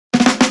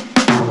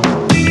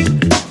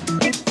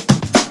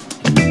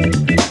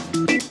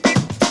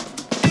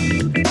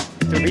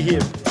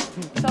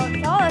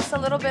us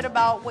a little bit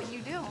about what you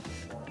do.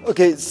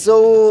 Okay,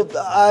 so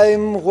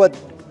I'm what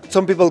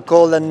some people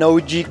call an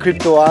OG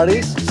crypto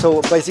artist.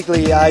 So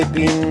basically, I've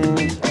been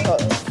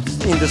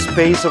in the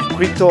space of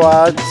crypto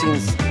art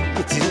since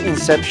its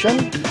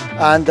inception.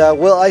 And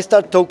I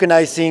started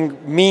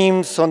tokenizing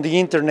memes on the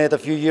internet a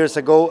few years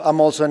ago. I'm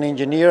also an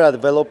engineer, a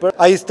developer.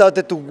 I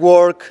started to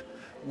work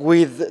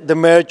with the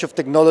merge of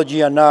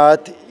technology and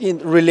art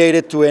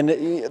related to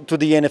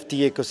the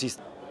NFT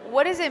ecosystem.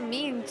 What does it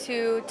mean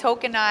to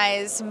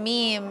tokenize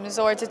memes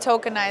or to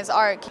tokenize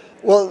art?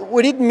 Well,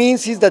 what it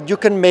means is that you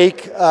can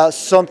make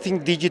something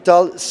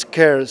digital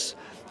scarce.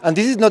 And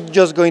this is not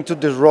just going to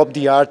disrupt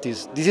the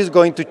artists. This is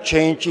going to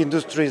change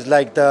industries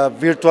like the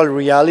virtual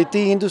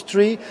reality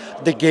industry,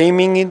 the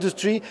gaming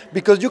industry,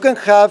 because you can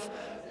have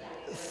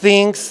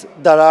things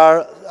that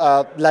are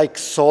like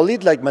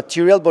solid, like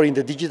material, but in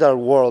the digital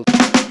world.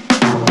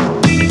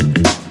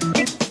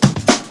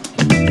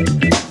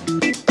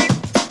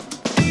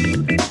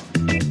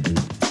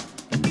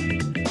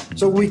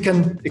 So we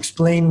can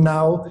explain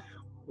now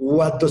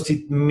what does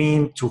it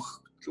mean to,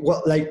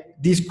 like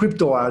this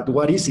crypto art,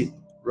 what is it,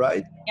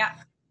 right? Yeah.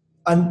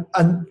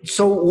 And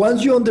so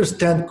once you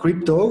understand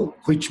crypto,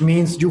 which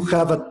means you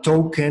have a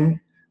token,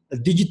 a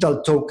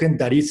digital token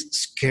that is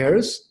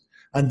scarce,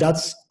 and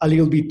that's a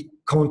little bit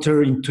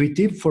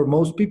counterintuitive for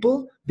most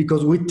people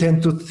because we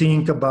tend to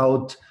think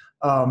about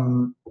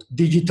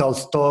digital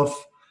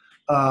stuff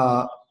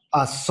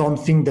as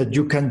something that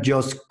you can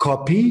just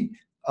copy,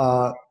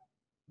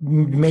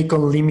 make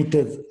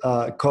unlimited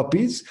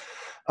copies.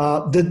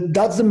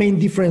 That's the main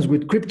difference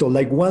with crypto.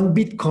 Like one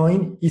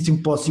Bitcoin is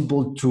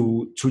impossible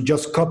to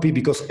just copy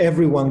because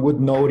everyone would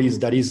notice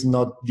that it's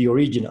not the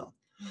original.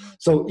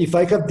 So if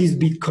I have this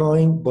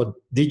Bitcoin, but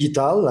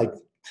digital, like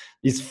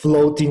it's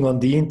floating on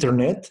the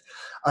internet,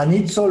 and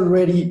it's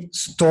already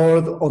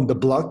stored on the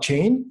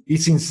blockchain,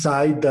 it's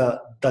inside the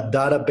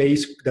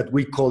database that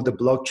we call the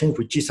blockchain,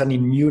 which is an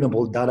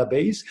immutable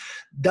database.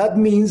 That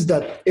means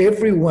that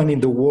everyone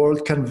in the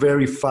world can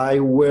verify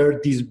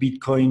where this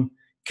Bitcoin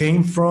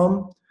came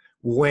from,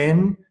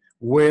 when,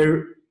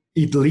 where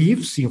it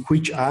lives, in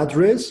which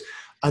address,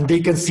 and they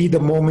can see the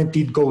moment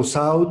it goes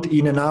out,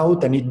 in and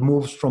out, and it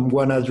moves from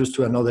one address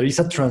to another. It's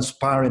a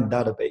transparent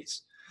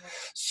database.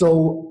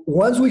 So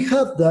once we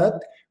have that,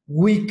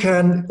 we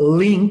can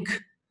link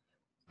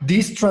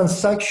this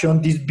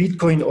transaction, this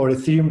Bitcoin or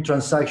Ethereum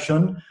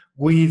transaction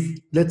with,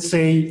 let's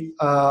say,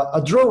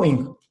 a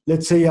drawing,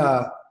 let's say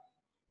a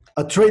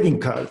trading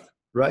card,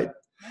 right?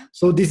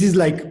 So this is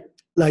like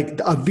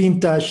a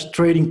vintage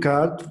trading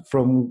card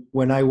from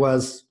when I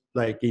was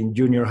like in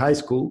junior high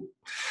school.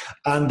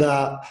 And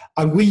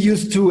we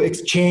used to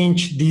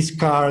exchange these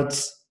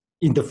cards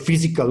in the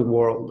physical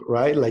world,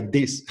 right? Like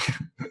this.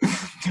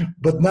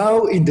 But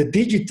now in the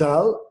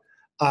digital,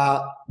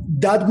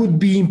 that would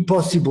be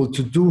impossible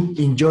to do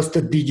in just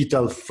a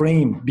digital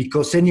frame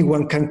because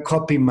anyone can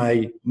copy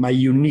my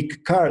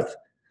unique card.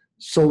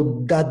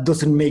 So that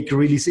doesn't make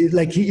really,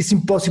 like it's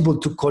impossible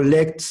to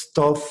collect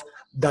stuff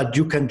that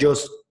you can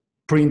just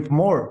print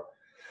more.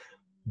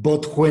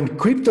 But when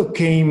crypto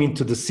came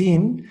into the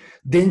scene,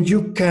 then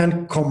you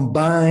can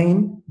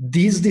combine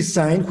this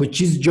design,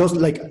 which is just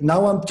like,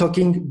 now I'm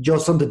talking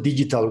just on the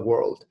digital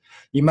world.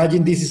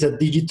 Imagine this is a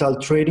digital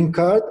trading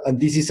card and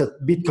this is a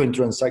Bitcoin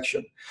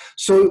transaction.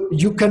 So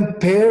you can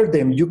pair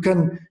them, you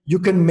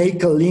can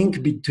make a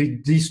link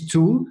between these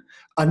two,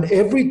 and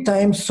every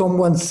time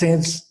someone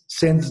sends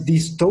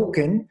this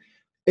token,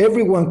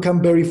 everyone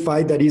can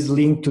verify that is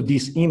linked to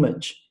this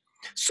image.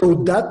 So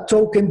that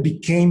token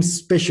became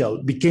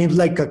special, became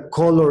like a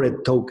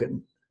colored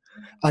token.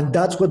 And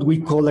that's what we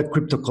call a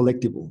crypto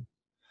collectible.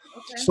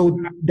 Okay. So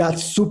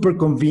that's super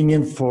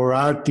convenient for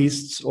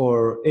artists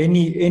or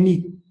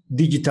any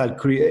digital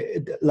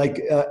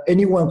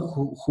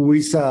anyone who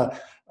is a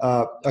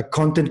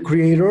content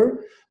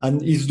creator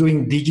and is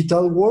doing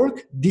digital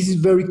work. This is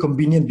very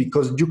convenient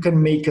because you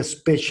can make a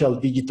special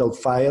digital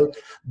file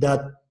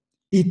that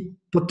it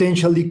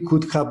potentially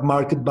could have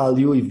market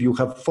value if you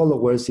have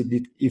followers,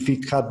 if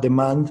it have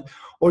demand,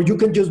 or you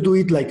can just do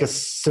it like a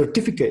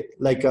certificate,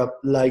 like a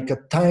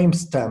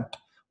timestamp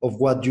of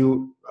what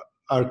you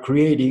are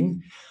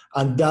creating.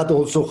 And that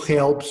also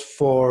helps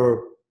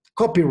for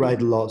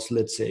copyright laws,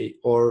 let's say,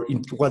 or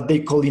what they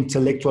call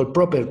intellectual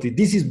property.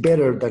 This is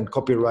better than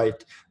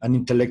copyright and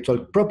intellectual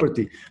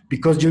property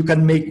because you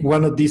can make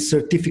one of these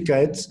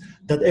certificates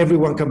that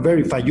everyone can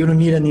verify. You don't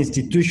need an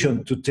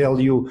institution to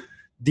tell you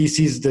this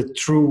is the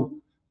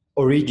true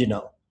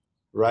original,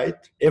 right?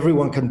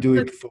 Everyone can do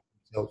it for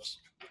themselves.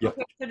 Yeah.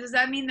 Okay, so does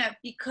that mean that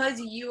because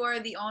you are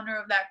the owner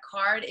of that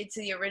card, it's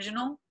the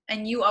original,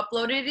 and you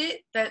uploaded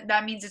it,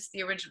 that means it's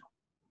the original?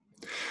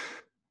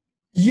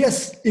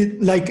 Yes,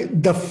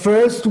 like the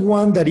first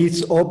one that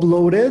is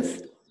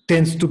uploaded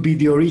tends to be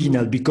the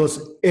original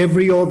because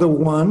every other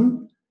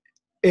one,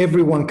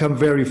 everyone can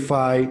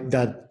verify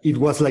that it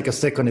was like a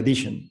second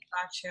edition.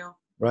 Got you.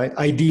 Right?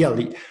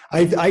 Ideally.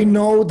 I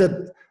know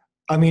that,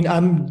 I mean,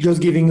 I'm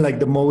just giving like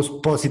the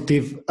most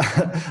positive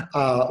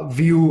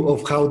view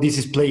of how this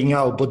is playing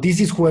out, but this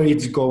is where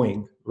it's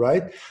going.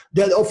 right?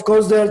 Of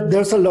course,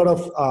 there's a lot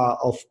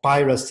of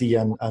piracy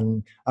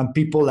and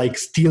people like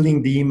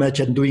stealing the image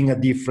and doing a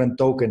different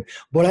token.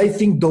 But I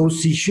think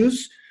those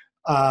issues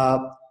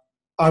are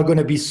going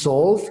to be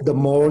solved the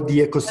more the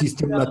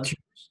ecosystem matures.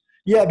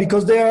 Yeah,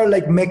 because there are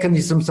like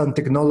mechanisms and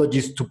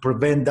technologies to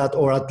prevent that,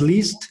 or at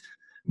least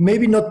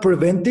maybe not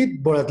prevent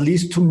it, but at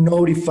least to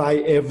notify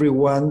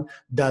everyone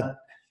that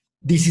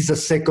this is a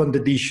second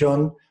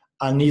edition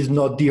and is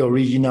not the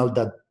original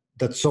that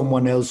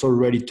someone else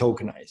already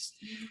tokenized,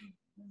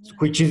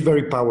 which is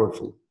very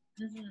powerful.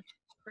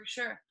 For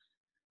sure.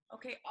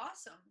 Okay,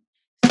 awesome.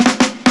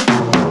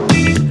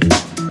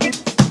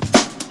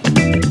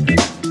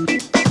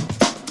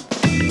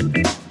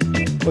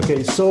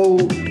 Okay, so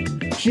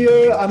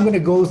here I'm going to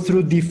go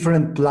through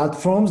different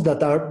platforms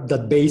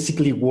that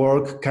basically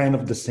work kind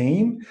of the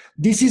same.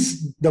 This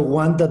is the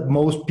one that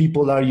most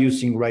people are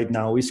using right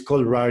now. It's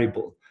called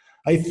Rarible.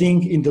 I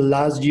think in the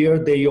last year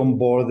they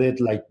onboarded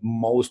like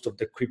most of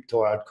the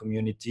crypto art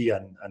community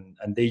and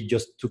they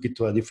just took it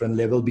to a different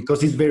level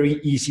because it's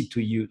very easy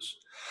to use.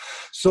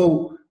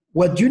 So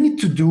what you need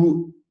to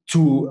do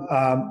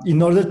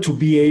in order to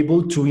be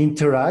able to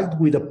interact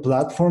with a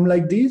platform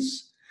like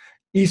this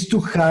is to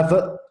have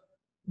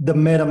the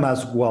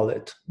MetaMask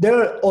wallet.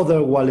 There are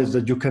other wallets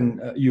that you can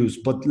use,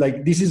 but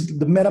like this is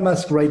the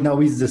MetaMask right now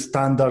is the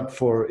standard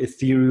for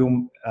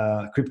Ethereum,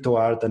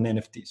 Cryptoart, and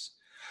NFTs.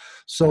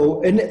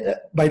 So, and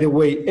by the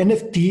way,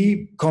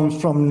 NFT comes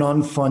from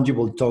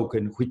non-fungible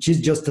token, which is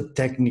just a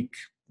technique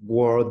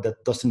word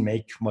that doesn't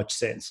make much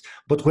sense.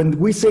 But when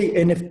we say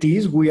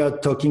NFTs, we are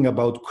talking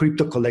about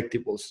crypto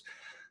collectibles,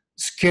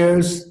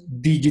 scarce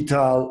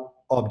digital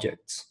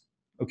objects,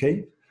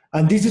 okay?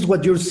 And this is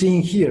what you're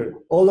seeing here.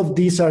 All of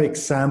these are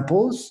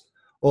examples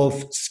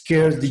of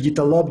scarce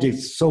digital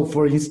objects. So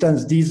for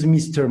instance, this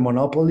Mr.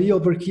 Monopoly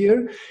over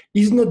here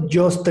is not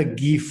just a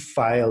GIF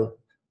file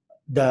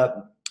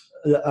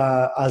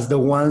as the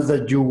ones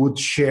that you would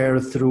share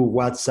through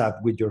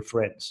WhatsApp with your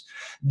friends.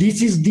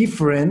 This is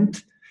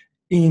different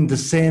in the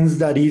sense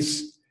that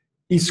is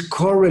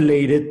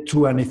correlated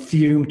to an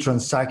Ethereum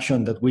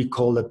transaction that we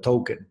call a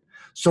token.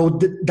 So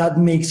that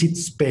makes it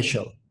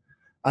special.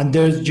 And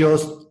there's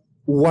just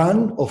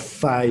one of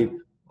 5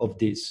 of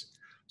these.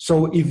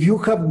 So if you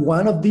have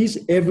one of these,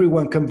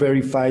 everyone can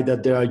verify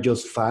that there are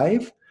just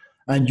 5,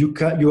 and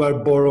you are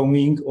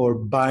borrowing or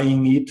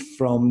buying it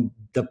from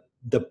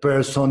the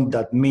person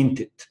that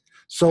minted.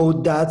 So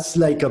that's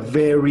like a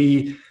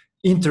very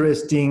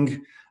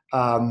interesting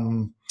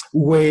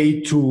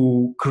way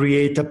to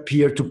create a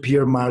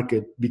peer-to-peer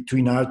market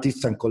between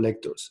artists and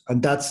collectors.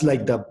 And that's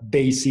like the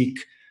basic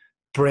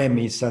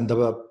premise and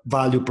the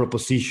value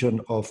proposition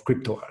of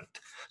crypto art.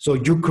 So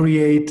you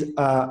create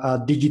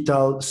a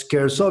digital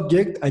scarce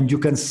object and you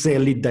can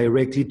sell it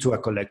directly to a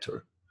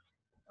collector.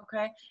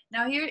 Okay.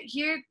 Now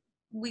here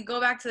we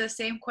go back to the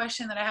same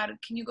question that I had.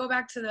 Can you go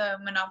back to the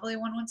Monopoly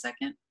one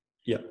second?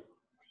 Yeah.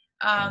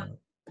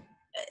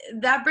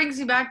 That brings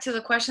me back to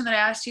the question that I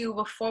asked you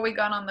before we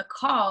got on the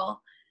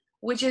call,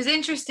 which is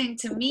interesting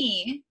to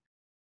me.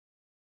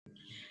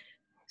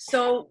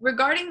 So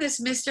regarding this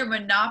Mr.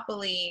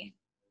 Monopoly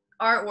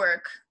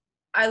artwork,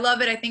 I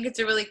love it. I think it's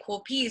a really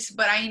cool piece,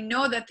 but I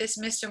know that this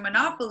Mr.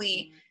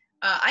 Monopoly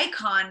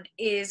icon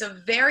is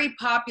a very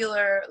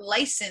popular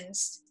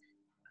licensed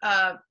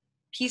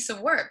piece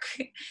of work.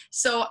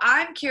 So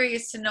I'm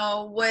curious to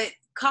know what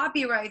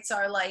copyrights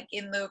are like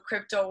in the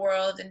crypto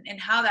world and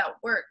how that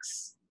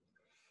works.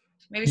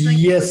 Maybe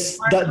yes,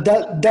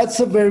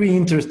 that's a very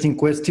interesting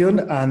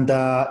question, and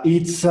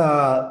it's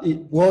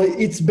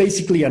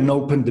basically an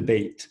open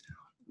debate.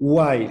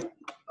 Why?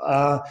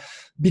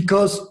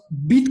 Because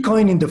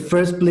Bitcoin in the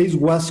first place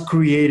was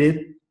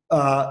created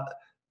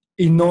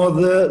in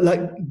order,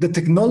 like the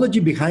technology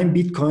behind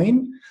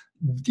Bitcoin,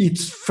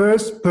 its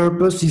first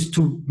purpose is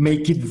to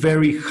make it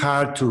very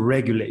hard to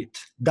regulate.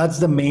 That's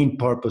the main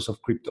purpose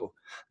of crypto.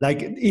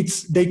 Like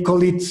they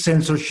call it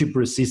censorship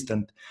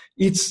resistant.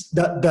 It's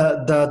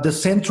the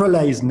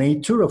decentralized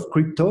nature of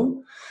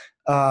crypto.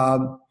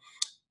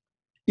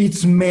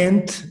 It's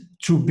meant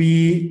to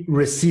be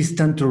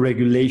resistant to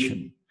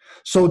regulation.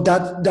 So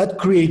that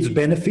creates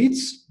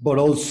benefits, but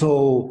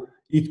also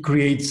it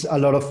creates a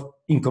lot of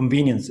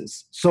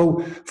inconveniences.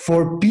 So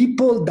for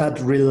people that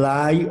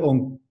rely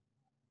on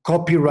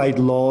copyright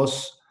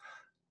laws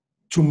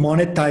to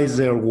monetize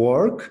their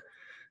work,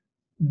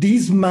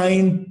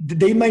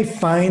 they might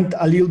find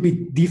a little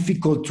bit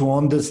difficult to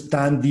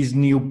understand this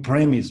new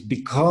premise,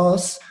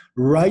 because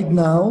right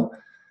now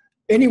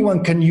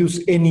anyone can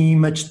use any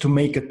image to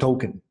make a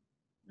token,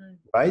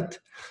 right?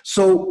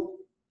 So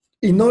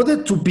in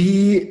order to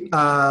be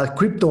a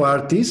crypto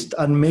artist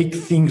and make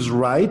things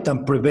right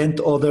and prevent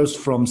others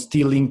from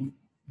stealing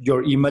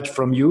your image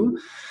from you,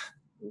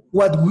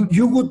 what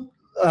you would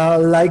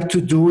like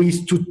to do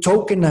is to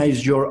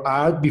tokenize your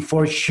art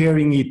before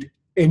sharing it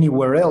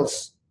anywhere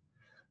else.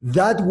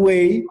 That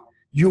way,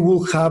 you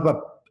will have a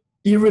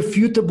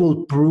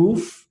irrefutable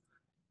proof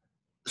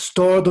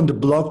stored on the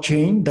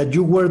blockchain that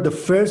you were the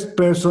first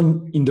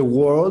person in the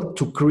world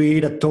to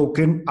create a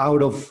token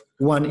out of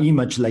one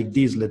image like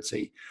this, let's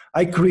say.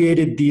 I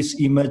created this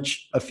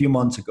image a few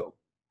months ago,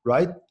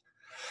 right?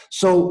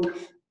 So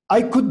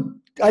I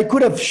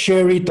could have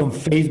shared it on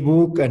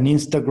Facebook and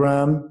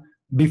Instagram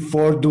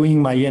before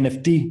doing my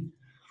NFT.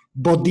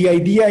 But the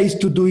idea is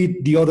to do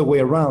it the other way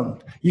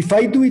around. If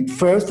I do it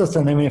first as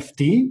an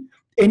NFT,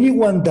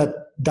 anyone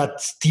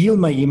that steal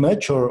my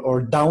image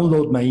or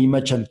download my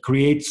image and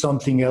create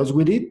something else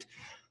with it,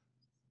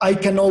 I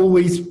can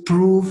always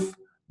prove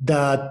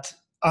that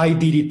I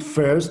did it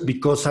first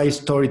because I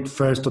stored it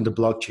first on the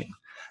blockchain.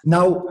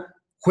 Now,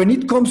 when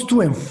it comes to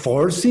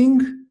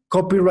enforcing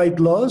copyright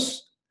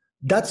laws,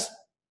 that's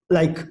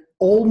like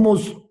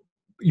almost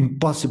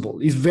impossible.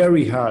 It's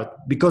very hard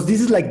because this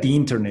is like the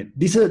internet.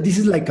 This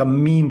is like a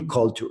meme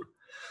culture.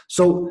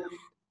 So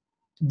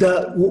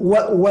the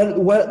what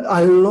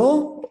a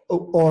law,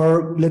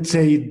 or let's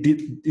say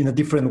in a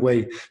different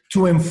way,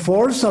 to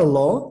enforce a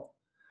law,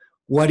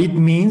 what it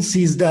means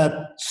is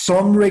that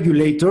some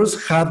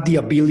regulators have the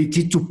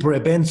ability to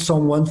prevent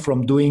someone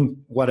from doing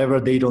whatever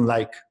they don't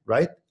like,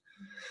 right?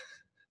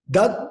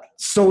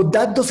 So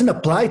that doesn't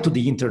apply to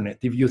the internet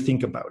if you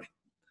think about it.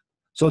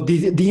 So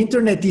the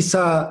internet is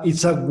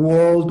a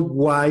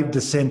worldwide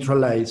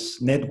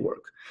decentralized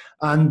network.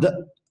 And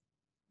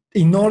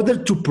in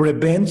order to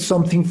prevent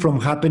something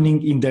from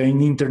happening in the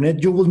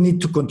internet, you will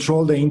need to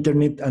control the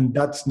internet, and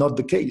that's not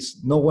the case.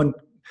 No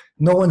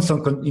one's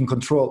in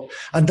control.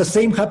 And the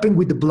same happened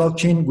with the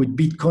blockchain, with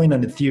Bitcoin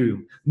and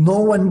Ethereum. No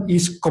one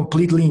is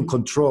completely in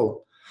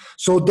control.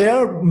 So there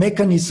are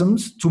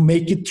mechanisms to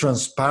make it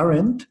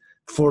transparent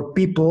for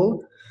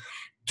people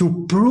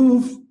to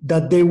prove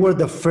that they were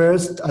the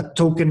first at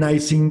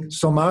tokenizing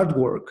some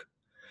artwork.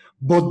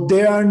 But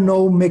there are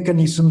no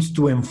mechanisms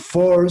to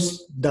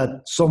enforce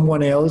that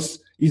someone else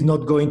is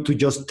not going to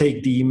just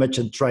take the image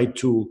and try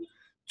to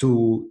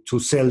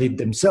sell it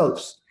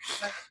themselves.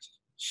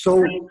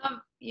 So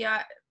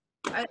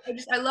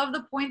I love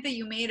the point that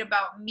you made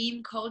about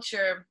meme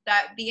culture,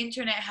 that the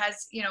internet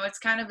has, it's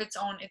kind of its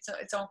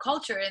own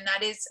culture, and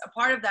that is a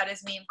part of that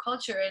is meme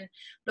culture. And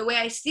the way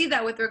I see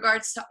that with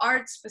regards to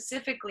art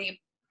specifically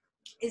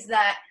is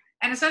that,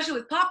 and especially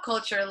with pop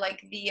culture,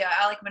 like the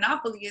Alec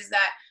Monopoly, is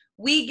that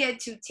we get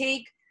to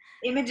take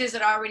images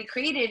that are already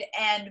created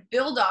and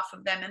build off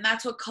of them. And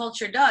that's what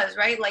culture does,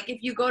 right? Like if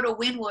you go to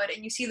Wynwood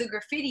and you see the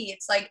graffiti,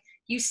 it's like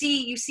you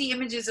see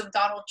images of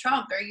Donald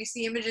Trump, or you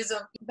see images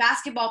of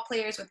basketball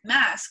players with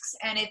masks,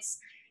 and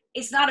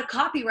it's not a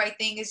copyright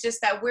thing. It's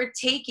just that we're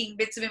taking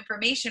bits of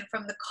information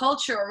from the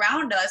culture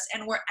around us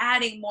and we're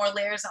adding more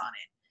layers on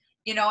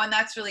it, and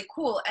that's really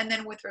cool. And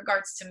then with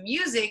regards to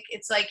music,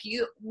 it's like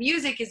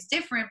music is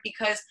different,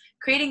 because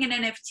creating an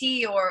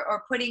NFT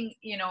or putting,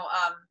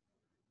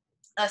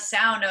 a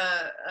sound,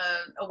 a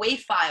WAV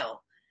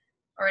file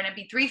or an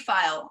MP3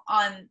 file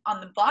on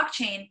the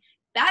blockchain,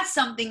 that's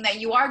something that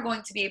you are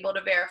going to be able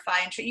to verify.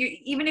 And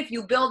even if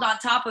you build on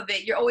top of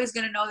it, you're always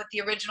going to know that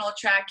the original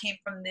track came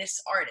from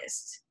this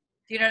artist.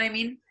 Do you know what I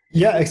mean?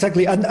 Yeah,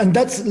 exactly. And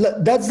that's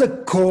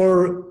the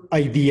core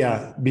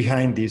idea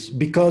behind this,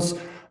 because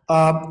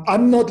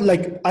I'm not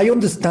like, I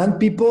understand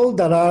people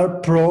that are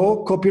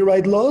pro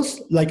copyright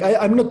laws. Like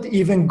I'm not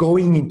even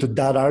going into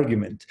that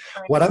argument.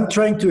 Right. What I'm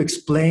trying to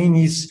explain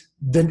is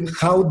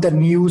how the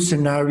new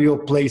scenario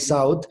plays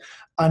out,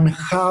 and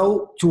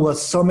how, to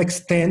some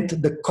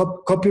extent, the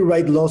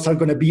copyright laws are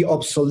going to be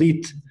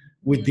obsolete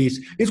with this.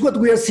 It's what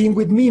we are seeing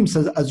with memes,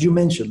 as you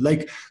mentioned.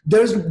 Like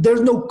there's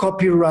no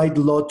copyright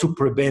law to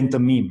prevent a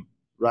meme,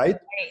 right?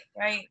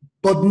 Right.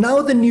 But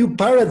now the new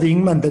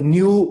paradigm and the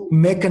new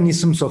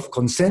mechanisms of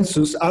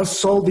consensus are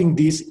solving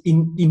this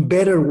in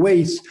better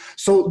ways.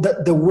 So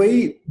the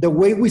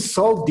way we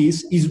solve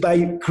this is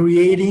by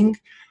creating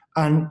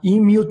an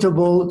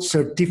immutable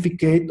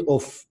certificate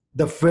of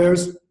the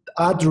first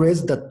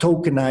address that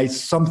tokenizes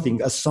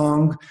something, a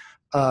song,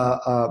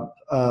 I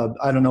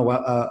don't know,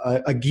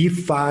 a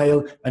GIF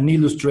file, an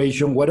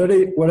illustration,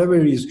 whatever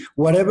it is,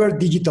 whatever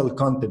digital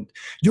content.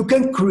 You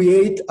can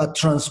create a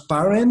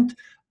transparent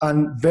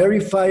and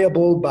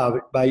verifiable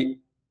by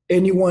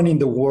anyone in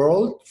the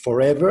world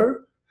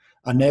forever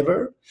and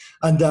ever.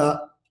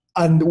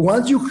 And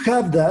once you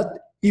have that,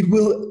 it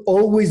will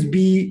always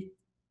be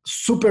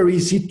super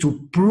easy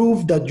to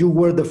prove that you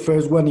were the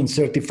first one in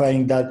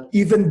certifying that,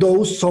 even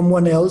though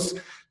someone else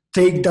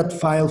take that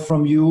file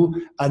from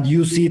you and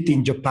use it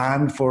in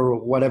Japan for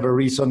whatever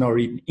reason, or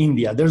in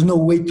India. There's no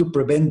way to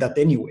prevent that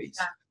anyways.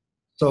 Yeah.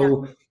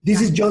 So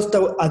this is just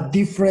a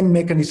different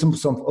mechanism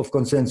of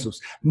consensus.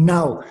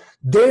 Now,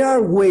 there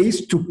are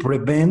ways to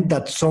prevent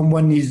that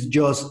someone is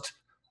just,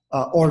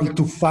 or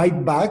to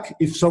fight back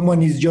if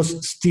someone is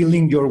just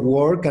stealing your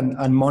work and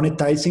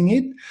monetizing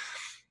it.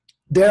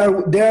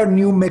 There are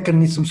new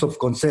mechanisms of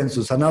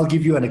consensus, and I'll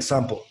give you an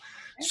example.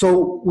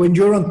 So when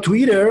you're on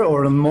Twitter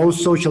or on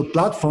most social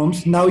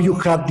platforms, now you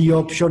have the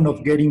option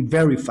of getting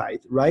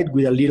verified, right,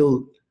 with a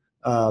little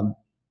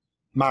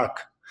mark.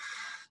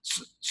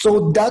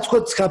 So that's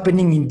what's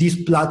happening in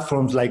these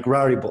platforms like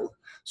Rarible.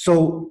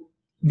 So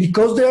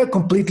because they are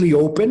completely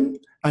open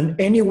and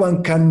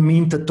anyone can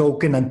mint a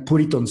token and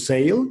put it on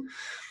sale,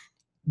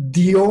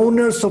 the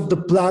owners of the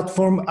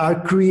platform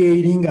are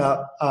creating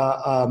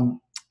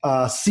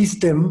a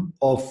system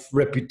of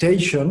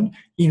reputation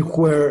in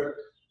where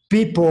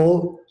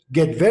people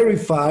get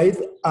verified,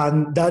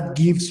 and that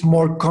gives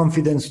more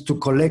confidence to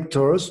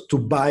collectors to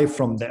buy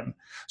from them.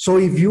 So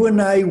if you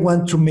and I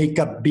want to make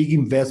a big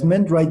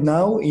investment right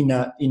now in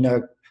a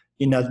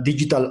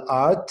digital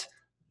art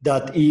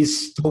that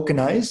is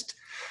tokenized,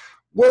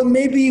 well,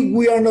 maybe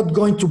we are not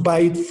going to buy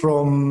it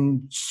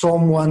from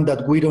someone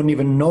that we don't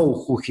even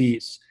know who he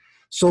is.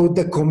 So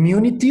the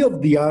community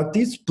of the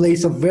artists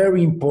plays a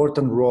very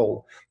important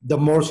role. The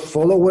more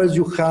followers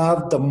you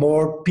have, the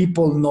more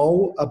people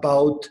know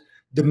about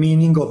the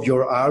meaning of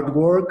your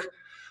artwork,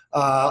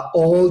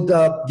 all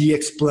the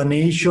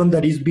explanation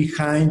that is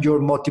behind your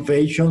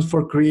motivations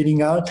for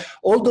creating art.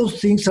 All those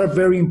things are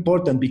very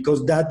important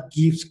because that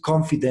gives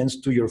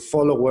confidence to your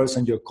followers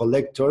and your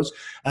collectors,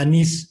 and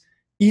is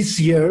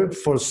easier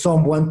for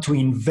someone to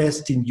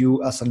invest in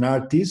you as an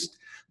artist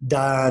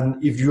than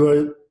if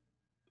you're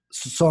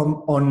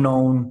some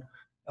unknown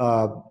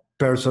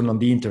person on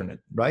the internet,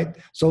 right?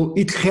 So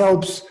it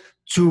helps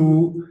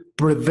to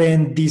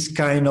prevent this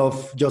kind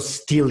of just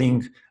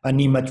stealing an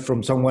image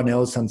from someone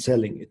else and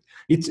selling it.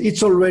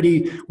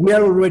 We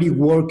are already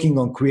working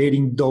on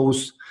creating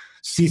those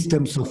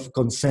systems of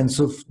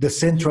consensus,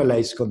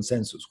 decentralized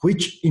consensus,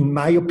 which in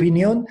my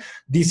opinion,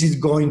 this is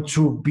going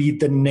to be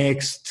the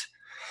next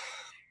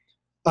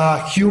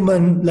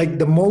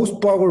the most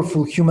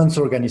powerful humans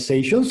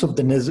organizations of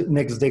the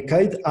next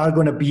decade are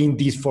going to be in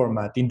this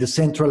format, in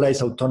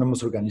decentralized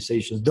autonomous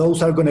organizations.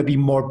 Those are going to be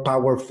more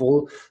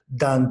powerful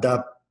than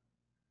the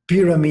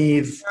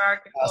pyramid,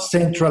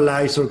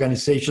 centralized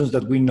organizations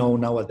that we know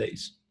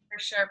nowadays. For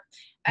sure.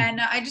 And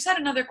I just had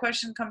another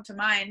question come to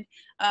mind.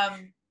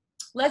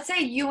 Let's say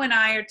you and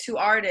I are two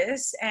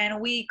artists and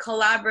we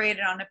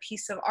collaborated on a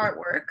piece of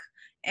artwork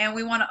and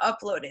we want to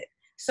upload it.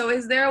 So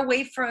is there a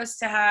way for us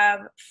to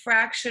have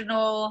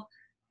fractional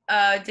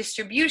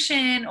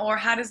distribution, or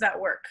how does that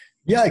work?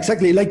 Yeah,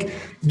 exactly. Like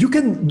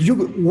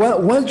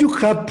once you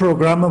have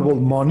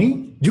programmable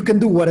money, you can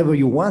do whatever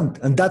you want.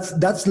 And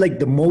that's like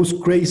the most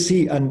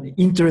crazy and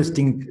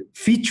interesting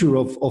feature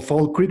of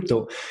all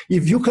crypto.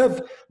 If you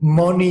have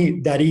money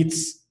that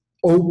it's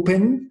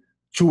open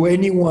to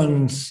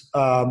anyone's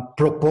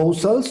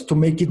proposals to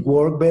make it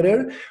work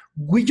better,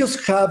 we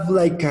just have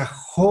like a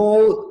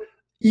whole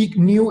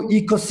new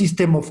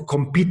ecosystem of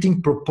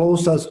competing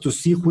proposals to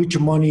see which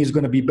money is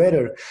going to be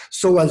better.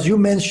 So as you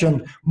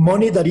mentioned,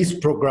 money that is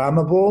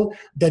programmable,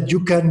 that you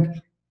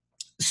can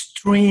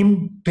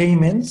stream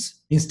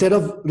payments instead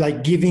of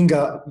like giving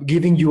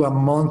you a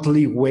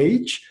monthly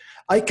wage.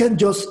 I can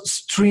just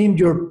stream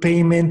your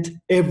payment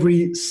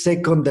every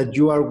second that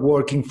you are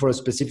working for a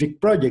specific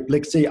project.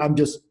 Let's say I'm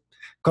just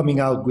coming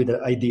out with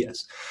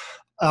ideas.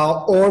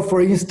 Or,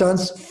 for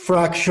instance,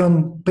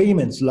 fraction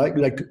payments, like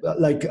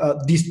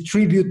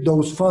distribute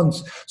those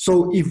funds.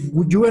 So if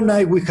you and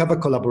I, we have a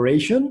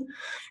collaboration,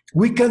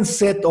 we can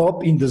set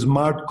up in the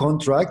smart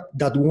contract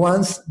that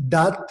once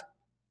that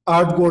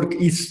artwork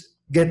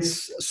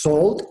gets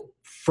sold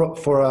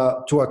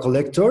to a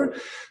collector,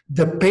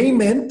 the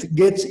payment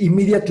gets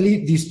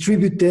immediately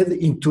distributed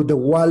into the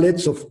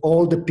wallets of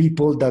all the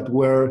people that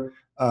were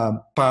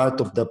part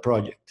of the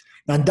project.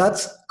 And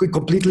that's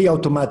completely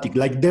automatic.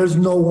 Like there's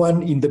no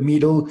one in the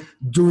middle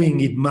doing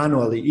it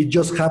manually. It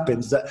just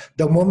happens.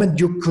 The moment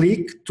you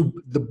click to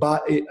the buy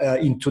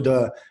into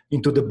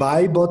the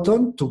buy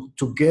button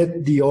to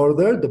get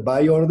the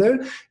buy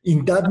order,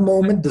 in that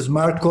moment the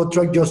smart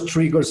contract just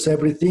triggers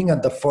everything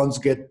and the funds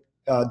get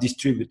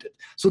distributed.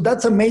 So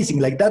that's amazing.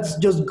 Like that's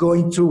just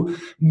going to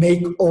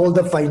make all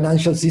the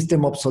financial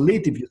system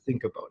obsolete if you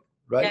think about it.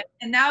 Right. Yeah,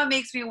 and now it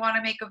makes me want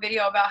to make a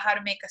video about how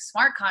to make a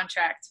smart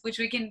contract, which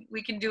we can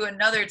do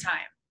another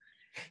time.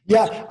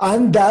 Yeah,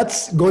 and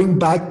that's going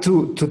back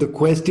to the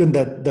question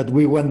that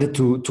we wanted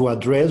to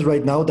address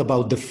right now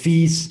about the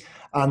fees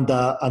and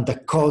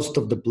the cost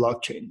of the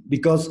blockchain,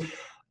 because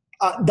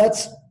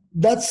that's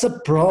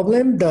a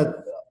problem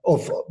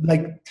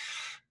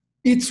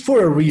it's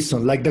for a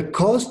reason. Like the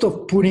cost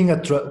of putting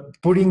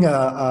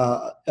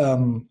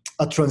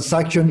a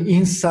transaction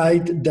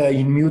inside the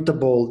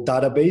immutable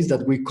database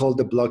that we call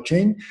the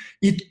blockchain,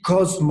 it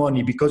costs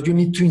money because you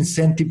need to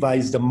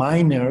incentivize the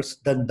miners,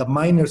 that the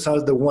miners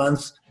are the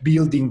ones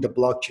building the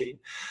blockchain.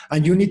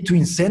 And you need to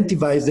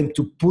incentivize them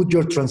to put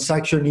your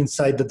transaction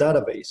inside the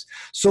database.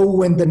 So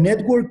when the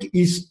network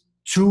is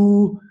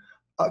too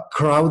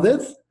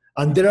crowded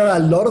and there are a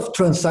lot of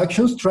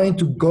transactions trying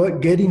to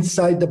get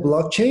inside the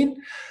blockchain,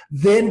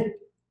 then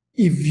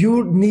if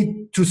you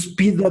need to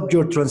speed up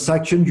your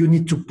transaction, you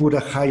need to put a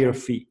higher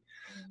fee.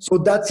 So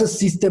that's a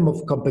system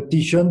of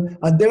competition.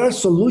 And there are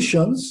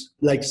solutions,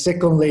 like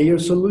second layer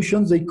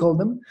solutions, they call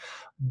them.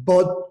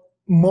 But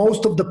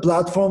most of the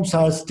platforms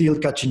are still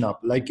catching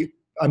up.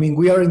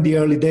 We are in the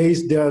early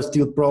days, there are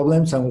still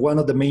problems. And one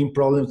of the main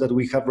problems that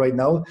we have right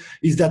now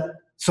is that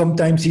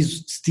sometimes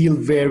it's still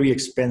very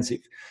expensive.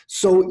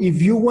 So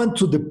if you want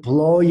to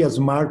deploy a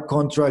smart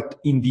contract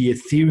in the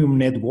Ethereum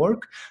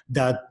network,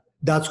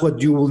 that's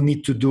what you will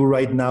need to do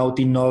right now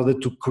in order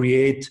to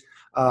create,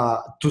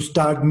 to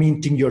start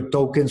minting your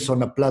tokens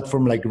on a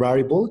platform like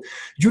Rarible.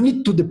 You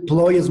need to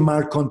deploy a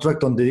smart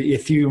contract on the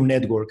Ethereum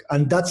network.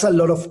 And that's a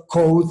lot of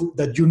code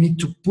that you need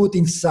to put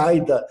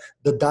inside the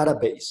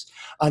database.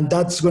 And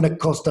that's going to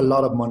cost a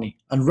lot of money.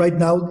 And right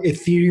now,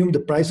 Ethereum, the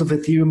price of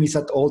Ethereum is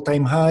at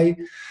all-time high.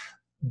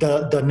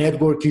 The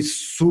network is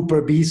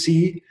super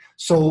busy.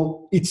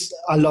 So it's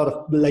a lot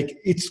of, like,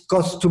 it's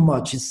cost too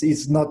much.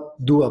 It's not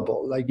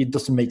doable. Like, it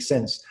doesn't make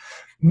sense.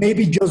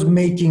 Maybe just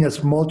making a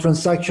small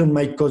transaction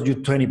might cost you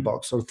 $20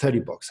 or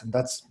 $30. And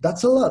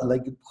that's a lot.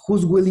 Like,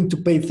 who's willing to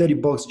pay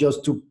 $30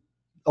 just to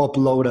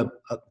upload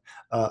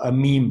a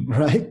meme,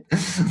 right?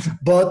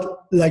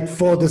 But like,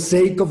 for the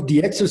sake of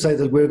the exercise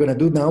that we're going to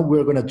do now,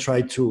 we're going to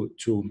try to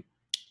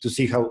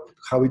see how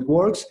it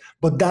works.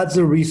 But that's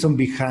the reason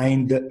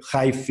behind the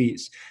high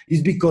fees,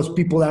 is because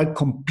people are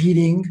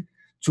competing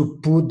to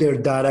put their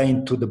data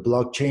into the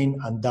blockchain,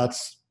 and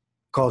that's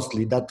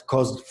costly. That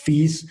costs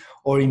fees,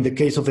 or in the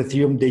case of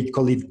Ethereum, they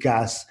call it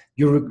gas.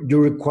 You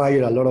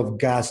require a lot of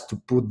gas to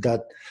put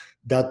that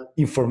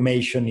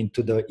information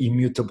into the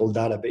immutable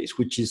database,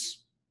 which is,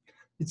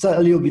 it's a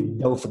little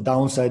bit of a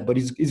downside, but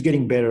it's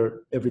getting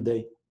better every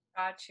day.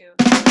 Got you.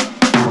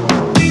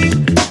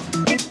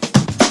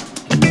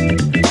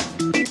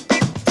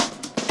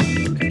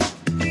 Okay.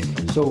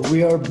 So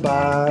we are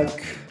back.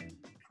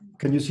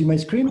 Can you see my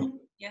screen?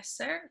 Yes,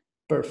 sir.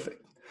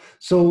 Perfect.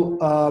 So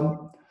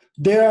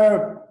there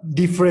are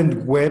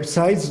different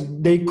websites.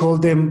 They call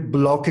them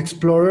block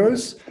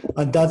explorers,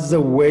 and that's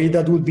the way,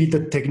 that would be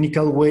the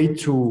technical way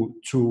to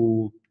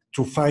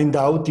find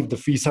out if the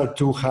fees are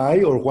too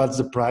high or what's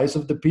the price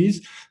of the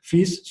fees.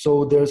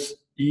 So there's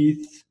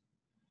ETH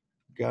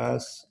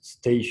gas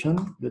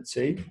station, let's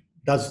say.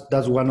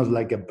 That's one of,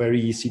 like, a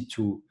very easy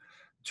to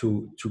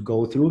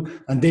go through.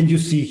 And then you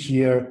see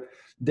here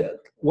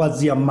what's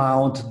the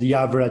amount, the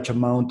average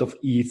amount of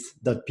ETH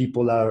that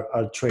people are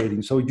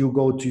trading. So you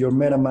go to your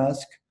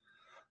MetaMask,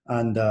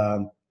 and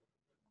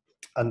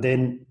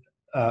then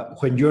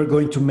when you're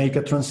going to make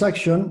a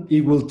transaction,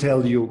 it will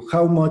tell you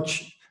how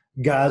much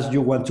gas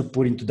you want to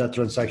put into that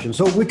transaction.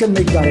 So we can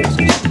make that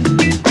exercise.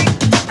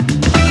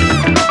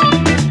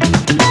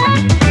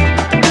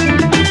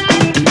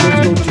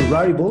 Let's go to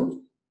Rarible,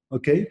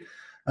 okay?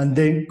 And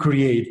then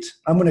create.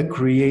 I'm going to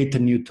create a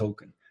new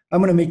token. I'm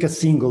going to make a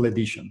single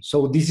edition.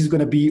 So this is going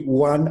to be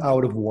 1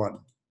 out of 1,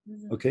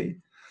 okay?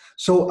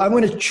 So I'm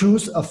going to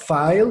choose a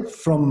file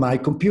from my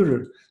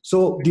computer.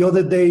 So the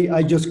other day,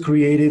 I just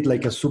created,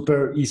 like, a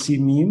super easy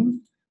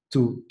meme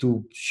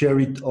to share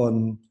it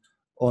on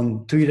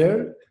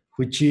Twitter,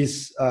 which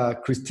is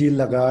Christine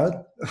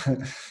Lagarde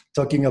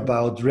talking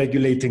about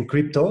regulating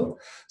crypto.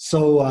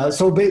 So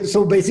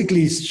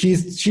basically, she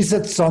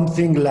said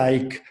something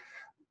like,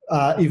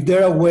 if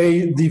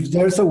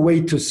there's a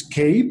way to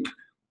escape,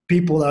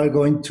 people are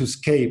going to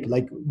escape.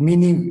 Like,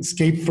 meaning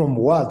escape from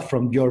what?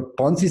 From your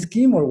Ponzi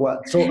scheme or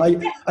what? So I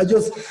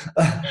just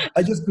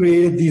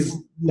created this,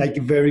 like,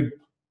 very,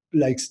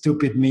 like,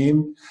 stupid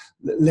meme.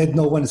 Let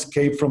no one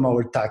escape from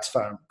our tax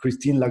farm,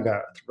 Christine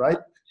Lagarde, right?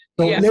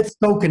 So let's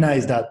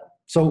tokenize that.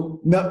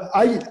 So now,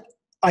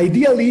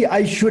 ideally,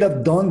 I should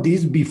have done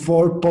this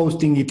before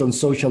posting it on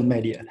social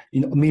media.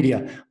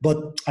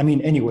 But I mean,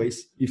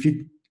 anyways, if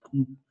it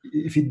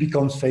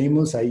becomes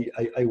famous, I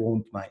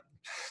won't mind.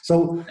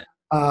 So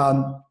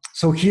I'm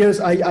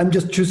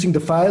just choosing the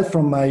file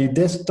from my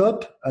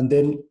desktop, and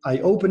then I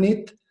open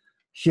it.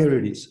 Here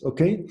it is,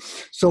 okay?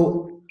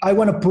 So I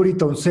want to put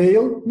it on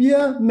sale.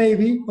 Yeah,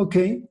 maybe,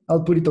 okay.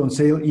 I'll put it on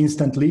sale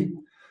instantly.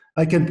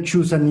 I can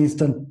choose an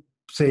instant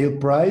sale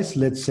price.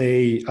 Let's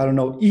say, I don't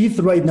know, ETH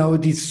right now,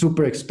 it is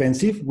super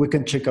expensive. We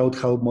can check out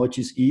how much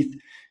is ETH.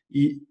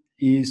 We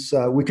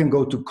can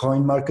go to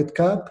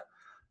CoinMarketCap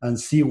and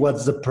see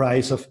what's the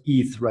price of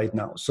ETH right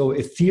now. So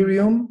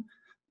Ethereum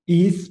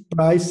ETH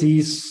price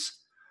is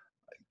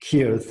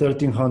here,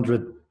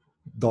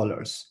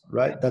 $1,300,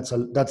 right? That's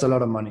a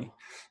lot of money.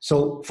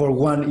 So for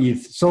 1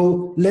 ETH.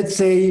 So let's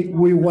say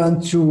we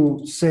want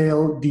to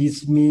sell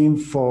this meme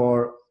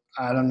for,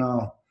 I don't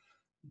know,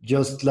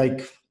 just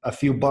like a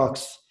few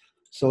bucks.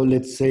 So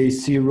let's say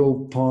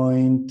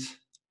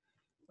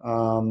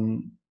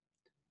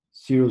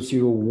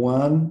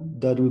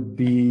 0.001. That would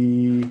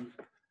be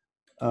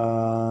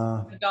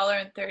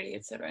 $1.30.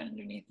 It said right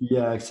underneath.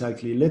 Yeah,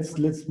 exactly.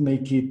 Let's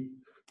make it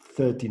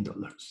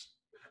 $13,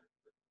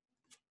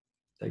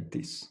 like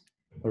this.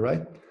 All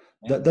right.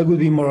 Yeah. That would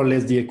be more or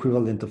less the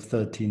equivalent of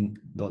 $13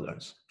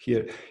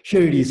 here.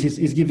 Here it is.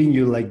 It's giving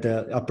you, like,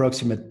 the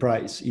approximate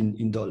price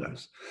in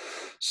dollars.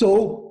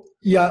 So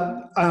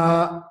yeah,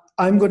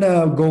 I'm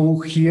gonna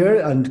go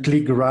here and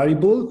click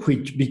Rarible,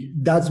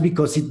 that's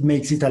because it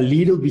makes it a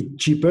little bit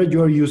cheaper.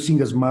 You're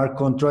using a smart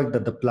contract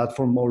that the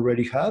platform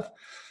already have.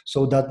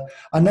 So that,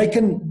 and I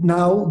can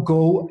now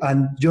go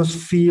and just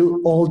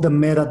fill all the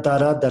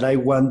metadata that I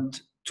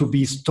want to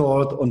be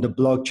stored on the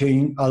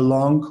blockchain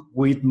along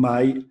with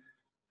my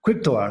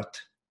Cryptoart,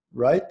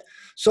 right?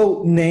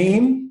 So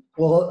name,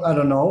 well, I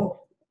don't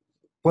know.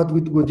 What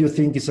would you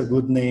think is a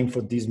good name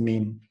for this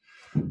meme?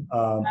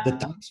 The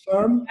tax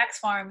farm? Tax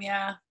farm,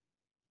 yeah.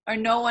 Or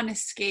no one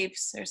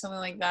escapes or something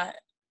like that.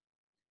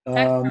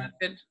 Tax farm Um, is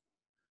good.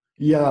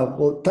 yeah,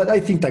 well, I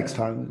think tax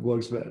farm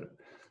works better.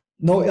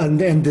 No, and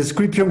then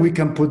description, we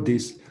can put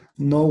this.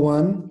 No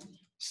one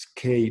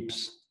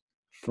escapes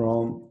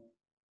from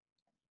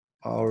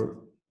our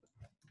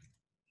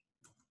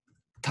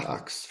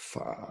tax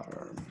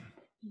farm.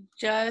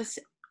 Just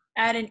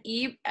add an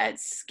E at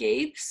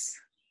escapes.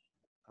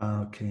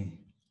 Okay.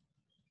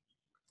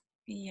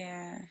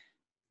 Yeah.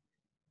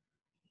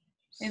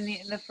 In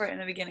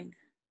the beginning.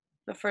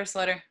 The first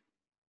letter.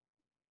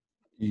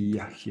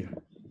 Yeah, here.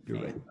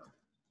 You're right.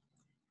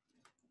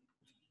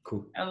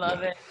 Cool. I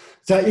love it.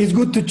 So it's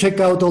good to check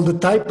out all the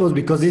typos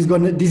because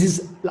this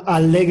is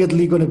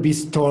allegedly gonna be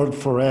stored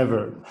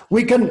forever.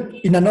 We can,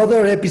 in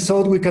another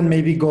episode, we can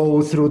maybe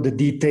go through the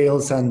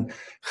details and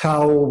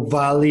how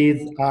valid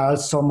are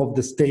some of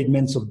the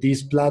statements of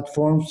these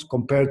platforms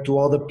compared to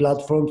other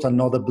platforms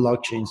and other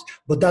blockchains.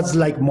 But that's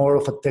like more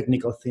of a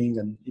technical thing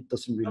and it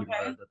doesn't really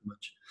matter that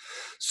much.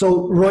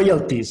 So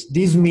royalties,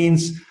 this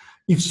means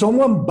if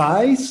someone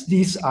buys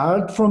this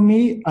art from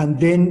me and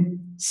then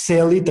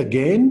sell it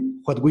again,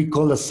 what we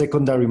call a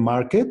secondary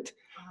market.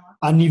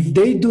 And if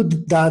they do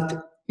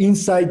that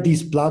inside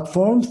these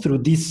platforms through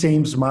this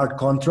same smart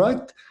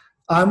contract,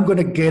 I'm going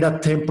to get a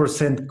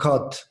 10%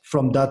 cut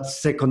from that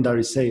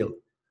secondary sale.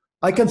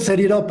 I can set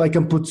it up. I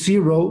can put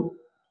 0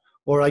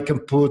 or I can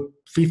put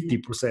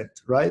 50%,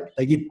 right?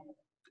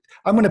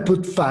 I'm going to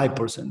put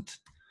 5%.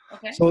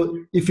 Okay. So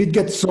if it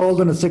gets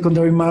sold on a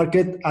secondary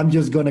market, I'm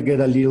just going to get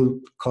a little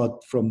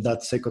cut from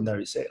that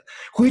secondary sale,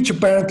 which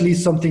apparently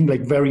is something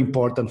like very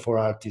important for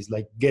artists,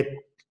 like get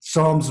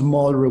some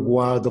small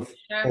reward of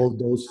all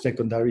those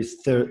secondaries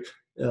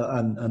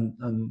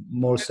and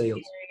more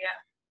sales.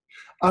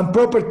 Yeah. And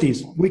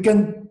properties, we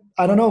can,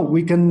 I don't know,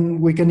 we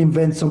can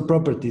invent some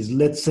properties.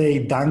 Let's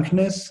say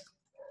dankness.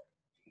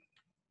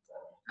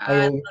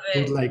 I love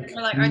it. Like,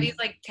 are these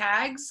like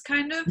tags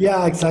kind of?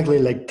 Yeah, exactly,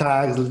 like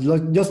tags.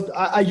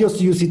 I just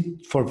use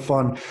it for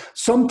fun.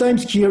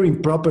 Sometimes here in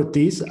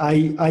properties,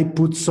 I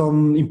put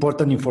some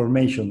important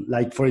information,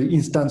 like for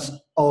instance,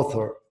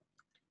 author.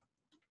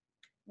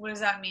 What does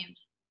that mean?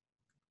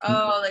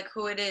 Oh, like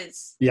who it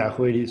is. Yeah,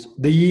 who it is.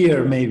 The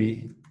year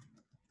maybe.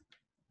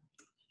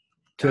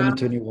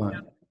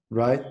 2021,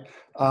 right?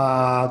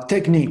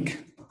 Technique.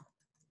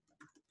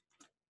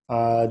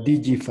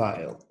 DG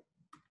file.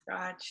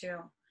 Got you.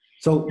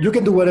 So you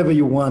can do whatever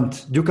you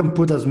want. You can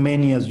put as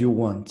many as you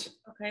want.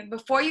 Okay.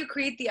 Before you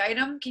create the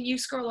item, can you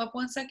scroll up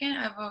 1 second?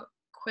 I have a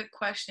quick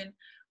question.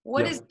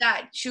 What is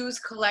that? Choose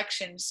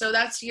collection. So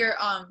that's your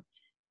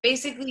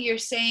basically you're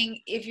saying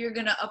if you're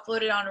gonna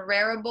upload it on a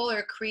Rarible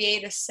or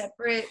create a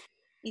separate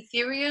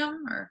Ethereum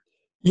or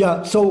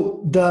yeah,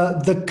 so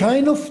the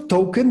kind of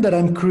token that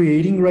I'm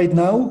creating right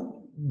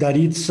now, that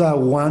it's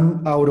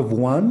 1 out of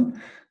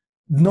 1.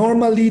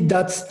 Normally,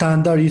 that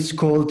standard is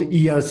called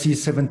ERC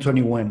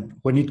 721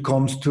 when it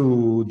comes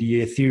to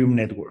the Ethereum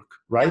network,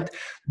 right?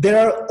 There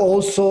are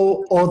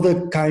also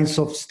other kinds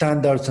of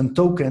standards and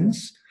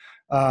tokens.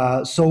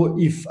 So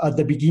if at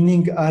the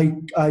beginning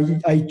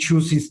I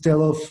choose, instead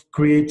of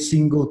create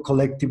single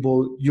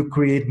collectible, you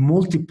create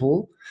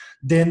multiple,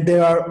 then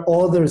there are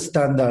other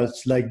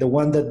standards, like the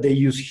one that they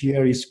use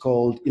here is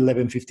called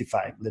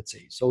 1155, let's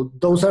say. So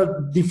those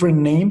are different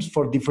names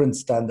for different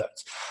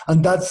standards.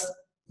 And that's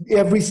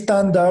every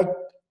standard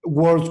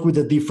works with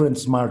a different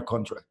smart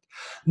contract.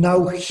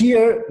 Now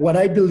here, what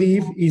I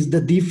believe is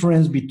the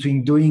difference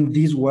between doing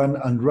this one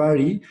and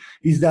Rari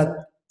is that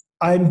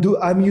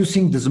I'm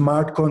using the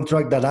smart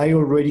contract that I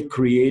already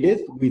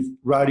created with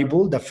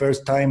Rarible the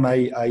first time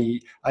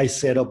I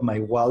set up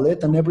my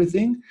wallet and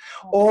everything,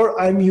 or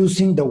I'm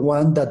using the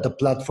one that the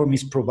platform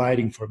is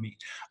providing for me.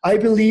 I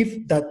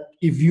believe that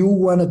if you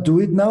want to do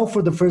it now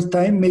for the first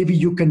time, maybe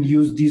you can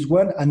use this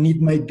one and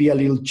it might be a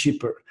little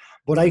cheaper.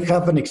 But I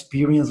have an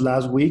experience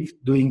last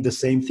week doing the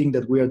same thing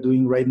that we are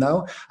doing right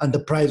now, and the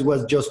price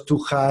was just too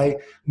high,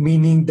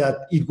 meaning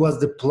that it was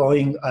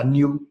deploying a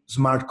new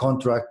smart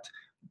contract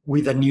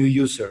with a new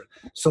user.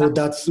 So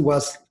that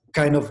was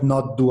kind of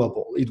not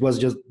doable. It was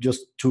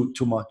just too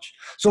much.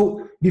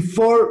 So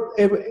before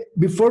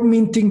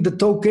minting the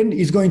token,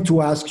 it's going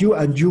to ask you,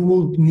 and you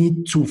will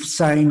need to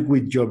sign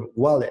with your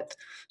wallet.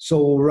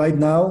 So right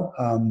now,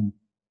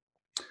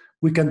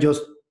 we can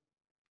just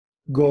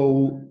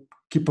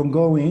keep on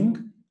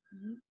going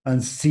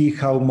and see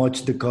how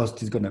much the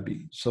cost is going to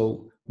be.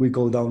 So we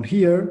go down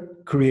here,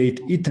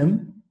 create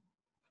item.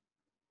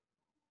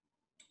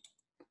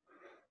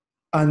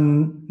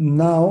 And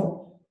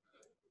now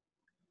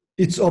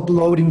it's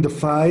uploading the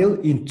file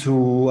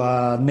into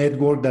a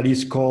network that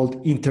is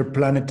called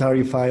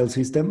Interplanetary File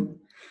System,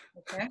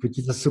 which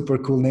is a super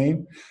cool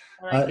name.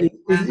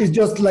 It's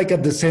just like a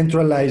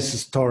decentralized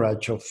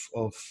storage of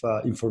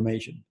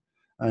information.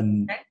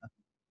 And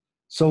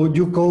So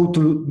you go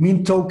to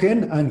mint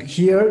token, and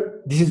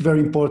here, this is very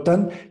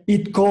important,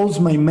 it calls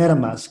my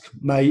MetaMask,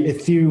 my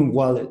Ethereum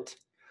wallet.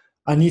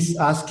 And it's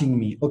asking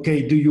me,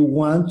 okay, do you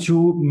want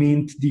to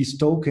mint this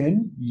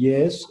token?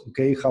 Yes.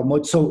 Okay, how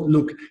much? So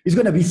look, it's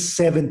going to be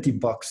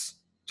 $70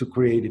 to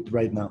create it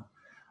right now.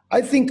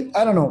 I think,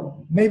 I don't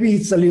know, maybe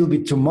it's a little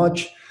bit too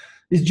much.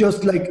 It's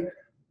just like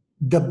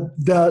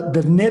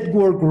the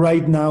network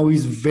right now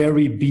is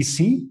very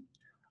busy.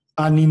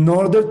 And in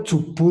order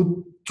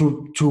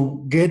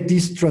to get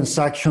this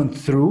transaction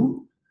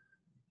through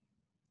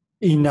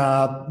in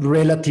a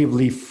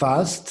relatively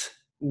fast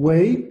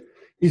way,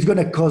 it's going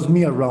to cost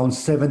me around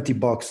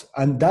 $70.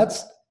 And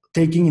that's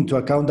taking into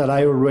account that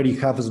I already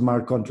have a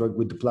smart contract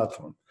with the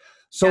platform.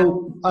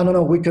 So I don't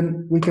know, we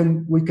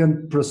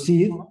can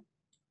proceed,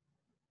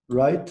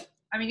 right?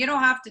 I mean, you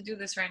don't have to do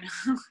this right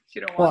now if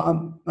you don't want.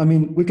 Well, I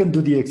mean, we can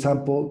do the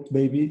example,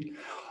 maybe.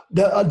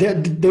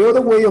 The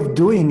other way of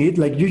doing it,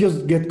 like you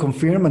just get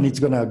confirmed and it's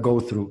going to go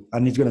through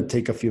and it's going to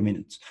take a few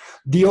minutes.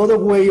 The other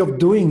way of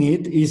doing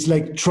it is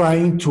like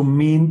trying to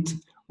mint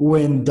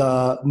when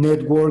the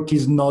network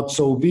is not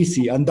so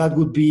busy. And that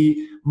would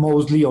be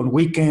mostly on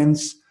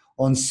weekends,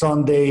 on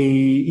Sunday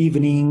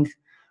evening,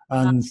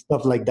 and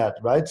stuff like that,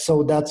 right?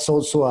 So that's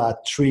also a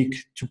trick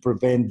to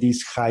prevent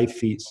these high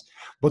fees.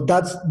 But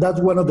that's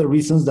one of the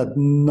reasons that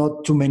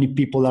not too many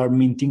people are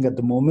minting at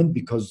the moment,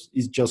 because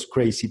it's just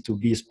crazy to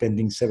be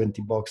spending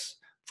 $70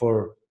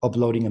 for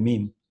uploading a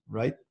meme,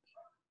 right?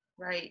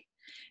 Right.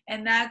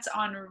 And that's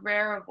on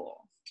Rarible.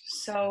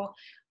 So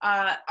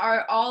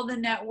are all the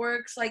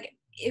networks, like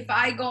if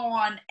I go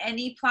on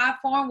any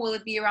platform, will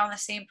it be around the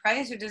same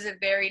price, or does it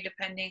vary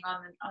depending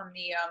on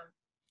the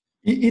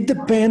It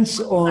depends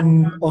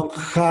on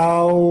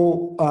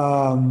how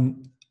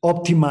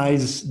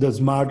optimized the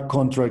smart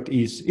contract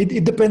is.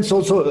 It depends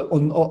also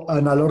on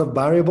a lot of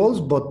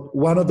variables, but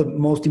one of the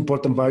most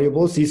important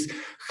variables is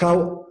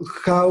how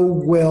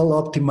well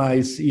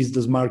optimized is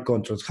the smart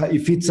contract.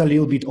 If it's a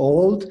little bit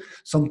old,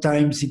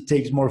 sometimes it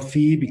takes more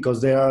fee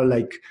because there are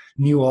like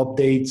new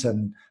updates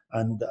and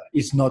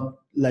it's not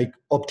like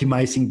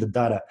optimizing the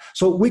data.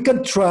 So we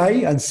can try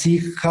and see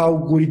how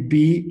would it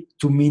be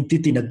to mint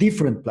it in a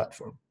different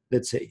platform,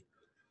 let's say.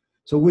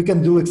 So we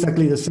can do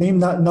exactly the same.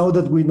 Now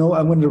that we know,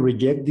 I'm going to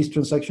reject this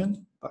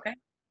transaction. Okay.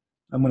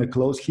 I'm going to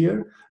close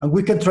here. And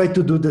we can try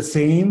to do the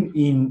same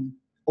in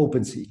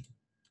OpenSea.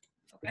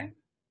 Okay.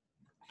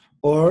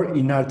 Or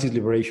in Artist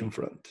Liberation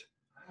Front.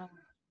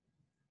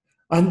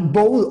 And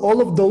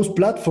all of those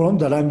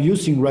platforms that I'm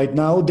using right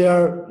now, they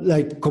are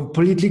like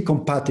completely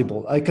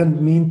compatible. I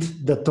can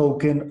mint the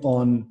token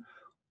on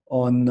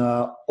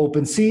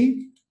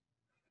OpenSea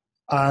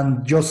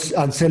and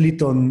sell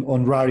it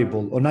on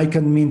Rarible. And I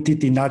can mint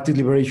it in Artist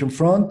Liberation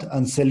Front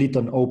and sell it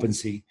on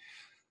OpenSea.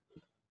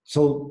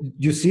 So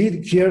you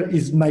see, here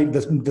is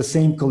the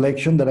same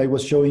collection that I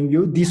was showing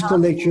you. This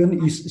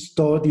collection is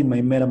stored in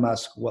my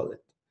MetaMask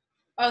wallet.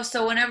 Oh,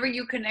 so whenever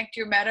you connect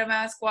your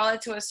MetaMask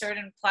wallet to a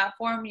certain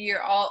platform,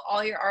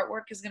 all your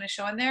artwork is going to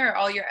show in there, or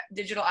all your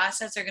digital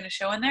assets are going to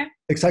show in there?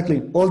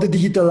 Exactly. All the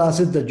digital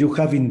assets that you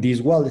have in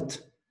this wallet.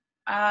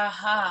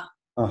 Got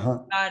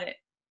it.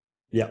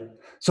 Yeah.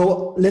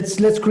 So let's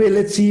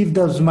see if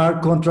the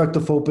smart contract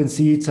of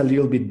OpenSea is a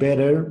little bit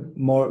better,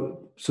 more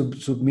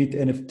submit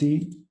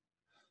NFT.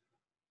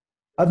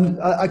 I've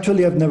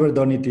never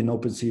done it in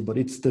OpenSea, but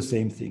it's the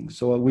same thing.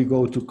 So we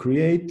go to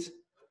create.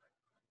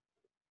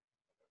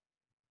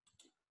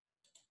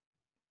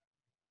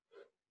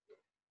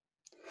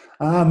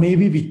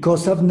 Maybe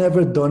because I've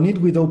never done it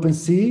with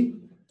OpenSea,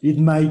 it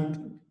might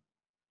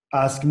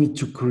ask me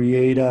to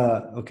create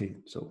okay,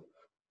 so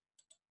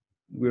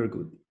we're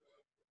good.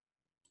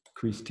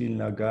 Christine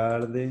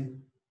Lagarde.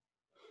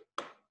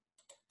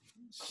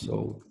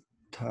 So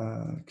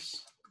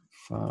tax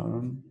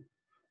farm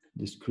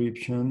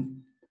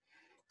description.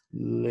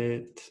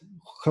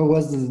 How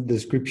was the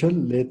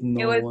description?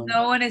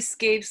 No one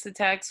escapes the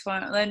tax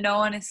farm. Let no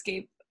one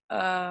escape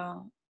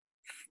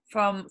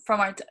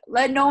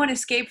let no one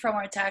escape from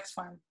our tax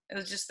farm. It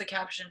was just the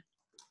caption.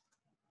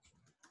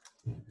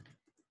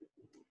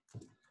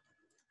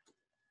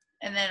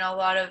 And then a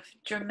lot of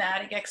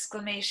dramatic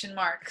exclamation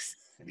marks.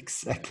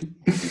 Exactly.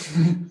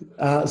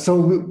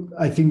 So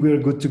I think we're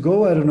good to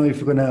go. I don't know if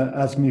you're going to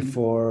ask me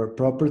for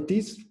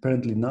properties.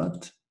 Apparently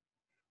not.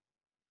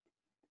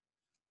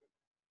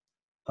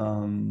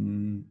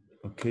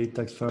 Okay,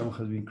 tax farm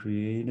has been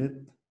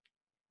created.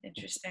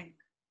 Interesting.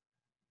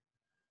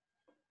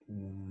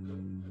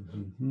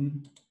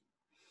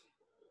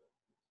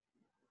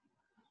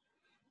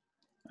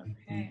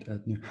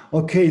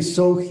 Okay,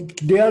 so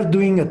they are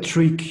doing a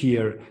trick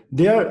here.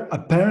 They are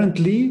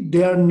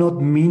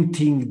not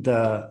minting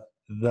the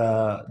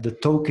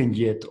token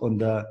yet on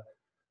the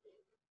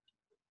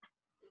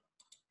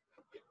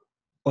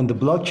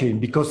blockchain,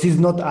 because it's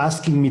not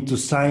asking me to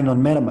sign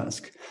on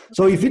MetaMask.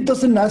 So if it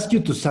doesn't ask you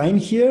to sign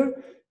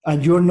here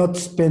and you're not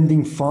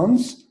spending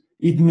funds,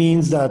 it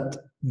means that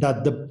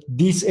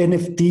this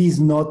NFT is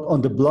not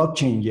on the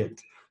blockchain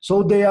yet.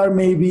 So they are,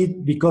 maybe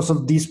because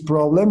of this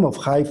problem of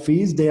high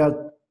fees, they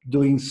are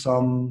doing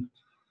some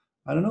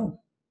I don't know,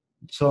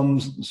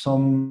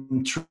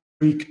 some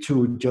trick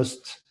to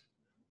just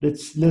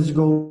let's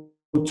go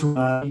to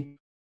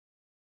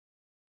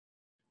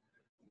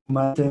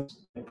my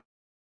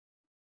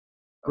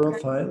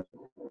profile.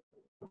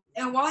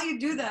 And while you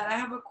do that, I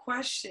have a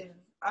question.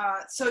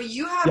 So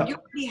you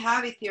already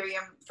have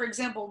Ethereum. For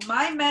example,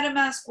 my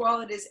MetaMask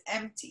wallet is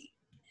empty.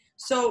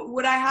 So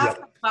would I have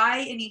to buy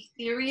an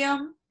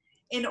Ethereum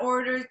in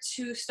order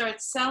to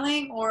start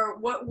selling, or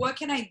what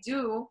can I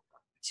do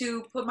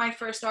to put my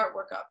first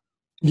artwork up?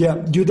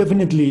 Yeah, you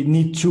definitely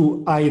need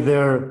to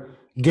either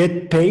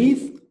get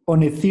paid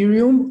on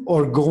Ethereum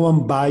or go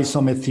and buy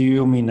some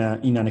Ethereum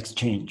in an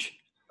exchange.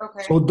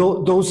 Okay. So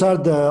those are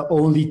the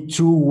only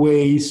two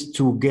ways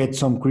to get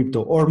some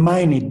crypto, or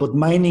mine it. But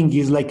mining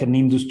is like an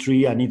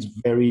industry, and it's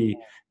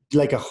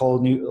like a whole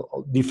new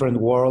different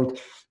world.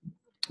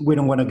 We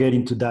don't want to get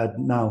into that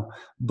now.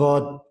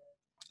 But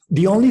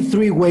the only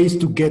three ways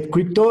to get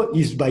crypto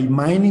is by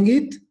mining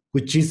it,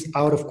 which is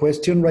out of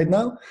question right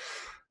now.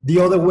 The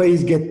other way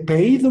is get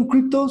paid on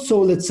crypto. So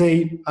let's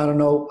say, I don't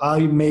know, I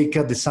make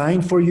a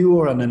design for you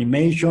or an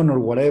animation or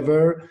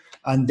whatever,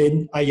 and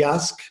then I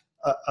ask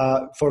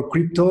for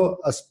crypto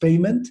as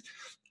payment.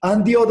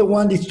 And the other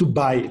one is to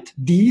buy it.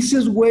 The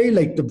easiest way,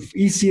 like the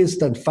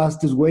easiest and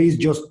fastest way, is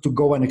just to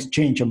go and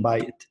exchange and buy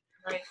it.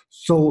 Right.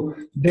 So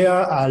there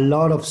are a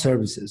lot of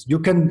services. You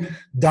can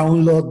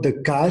download the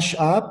Cash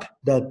app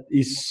that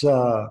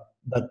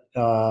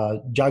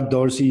Jack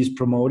Dorsey is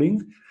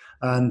promoting,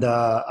 and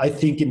I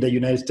think in the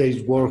United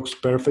States works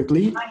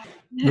perfectly.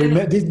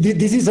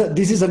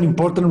 This is an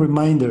important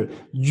reminder.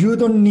 You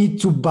don't need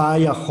to buy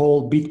a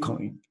whole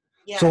Bitcoin.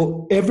 Yeah.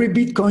 So every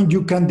Bitcoin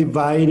you can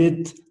divide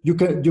it. You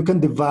can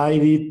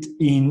divide it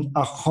in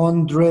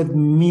 100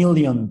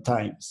 million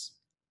times.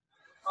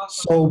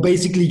 Awesome. So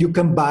basically, you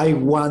can buy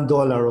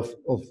 $1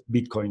 of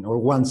Bitcoin or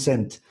 1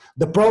 cent.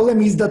 The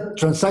problem is that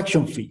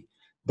transaction fee.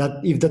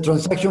 That if the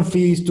transaction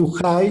fee is too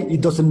high,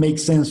 it doesn't make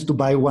sense to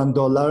buy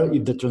 $1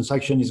 if the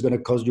transaction is going to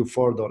cost you $4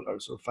 or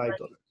 $5. Right.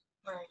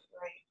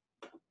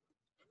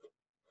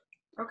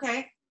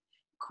 Okay,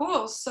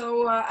 cool.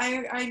 So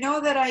I know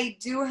that I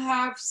do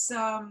have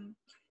some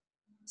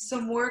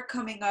work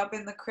coming up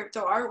in the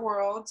crypto art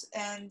world,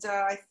 and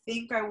I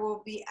think I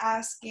will be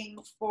asking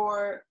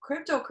for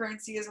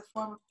cryptocurrency as a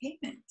form of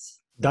payment.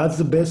 That's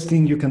the best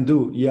thing you can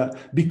do, yeah,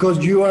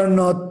 because you are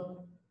not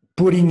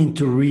putting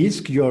into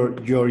risk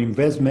your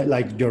investment,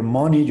 like your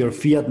money, your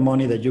fiat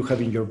money that you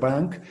have in your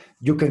bank.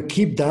 You can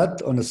keep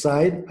that on the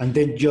side and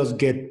then just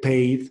get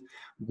paid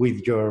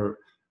with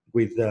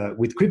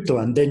crypto,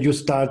 and then you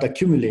start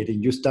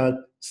accumulating, you start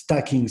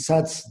stacking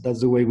sats. That's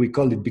the way we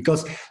call it,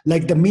 because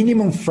like the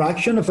minimum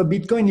fraction of a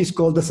Bitcoin is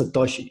called a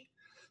Satoshi.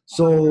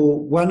 So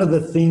one of the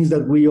things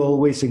that we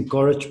always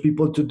encourage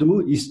people to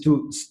do is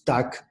to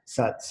stack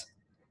sats.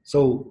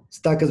 So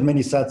stack as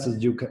many sats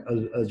as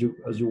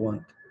you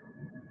want.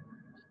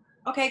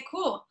 Okay,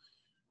 cool.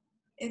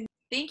 And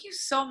thank you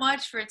so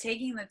much for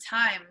taking the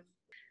time.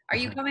 Are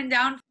you coming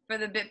down for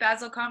the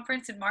BitBasel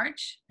conference in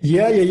March?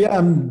 Yeah.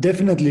 I'm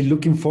definitely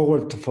looking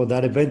forward for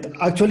that event.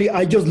 Actually,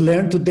 I just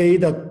learned today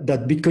that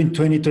Bitcoin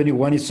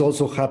 2021 is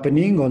also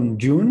happening on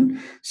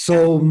June.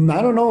 So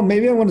I don't know,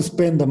 maybe I want to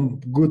spend a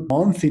good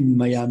month in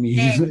Miami.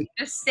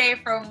 Just stay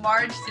from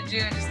March to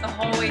June, just the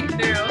whole way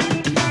through.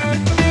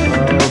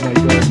 Oh my